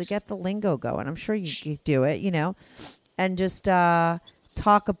the lingo going. I'm sure you do it, and just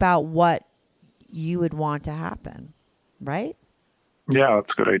talk about what you would want to happen. Right? Yeah,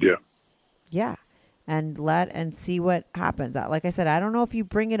 that's a good idea. Yeah. And see what happens. Like I said, I don't know if you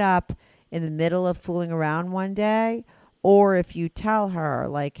bring it up in the middle of fooling around one day, or if you tell her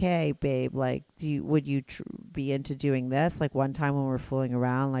like, "Hey, babe, like, would you be into doing this?" Like one time when we're fooling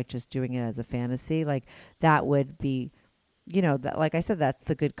around, like just doing it as a fantasy, like that would be, that like I said, that's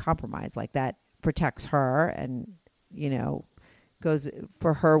the good compromise. Like that protects her and goes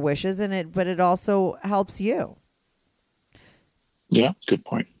for her wishes, but it also helps you. Yeah, good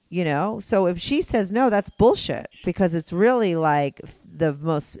point. So if she says no, that's bullshit because it's really like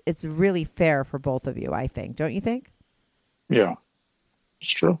it's really fair for both of you, I think. Don't you think? Yeah,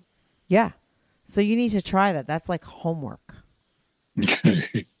 it's true. Yeah. So you need to try that. That's like homework.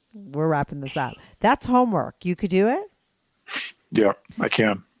 We're wrapping this up. That's homework. You could do it? Yeah, I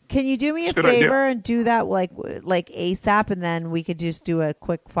can. Can you do me a favor and do that like ASAP, and then we could just do a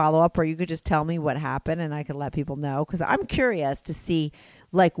quick follow-up, or you could just tell me what happened and I could let people know because I'm curious to see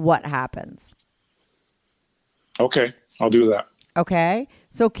like what happens. Okay, I'll do that. Okay,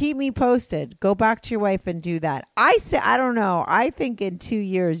 so keep me posted. Go back to your wife and do that. I don't know. I think in 2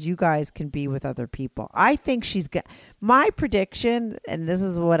 years you guys can be with other people. I think she's got my prediction, and this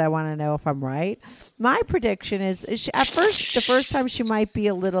is what I want to know if I'm right. My prediction is she, at first, the first time she might be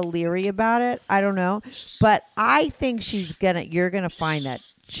a little leery about it. I don't know, but I think you're gonna find that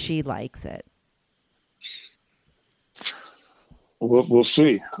she likes it. We'll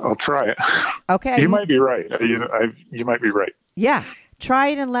see. I'll try it. Okay. You might be right. You might be right. Yeah. Try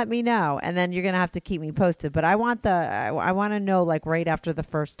it and let me know. And then you're going to have to keep me posted. But I want to know like right after the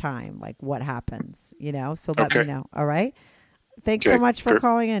first time, like what happens, so let me know. All right. Thanks so much for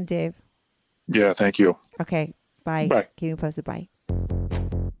calling in, Dave. Yeah. Thank you. Okay. Bye. Bye. Keep me posted. Bye.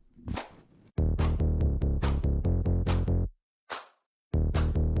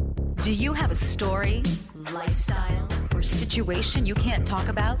 Do you have a story, lifestyle, or situation you can't talk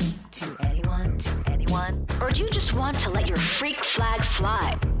about to anyone? Or do you just want to let your freak flag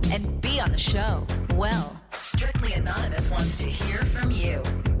fly and be on the show? Well, Strictly Anonymous wants to hear from you.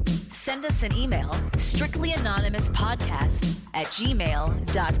 Send us an email,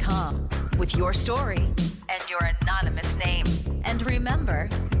 strictlyanonymouspodcast@gmail.com with your story and your anonymous name. And remember,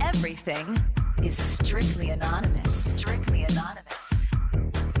 everything is strictly anonymous. Strictly Anonymous.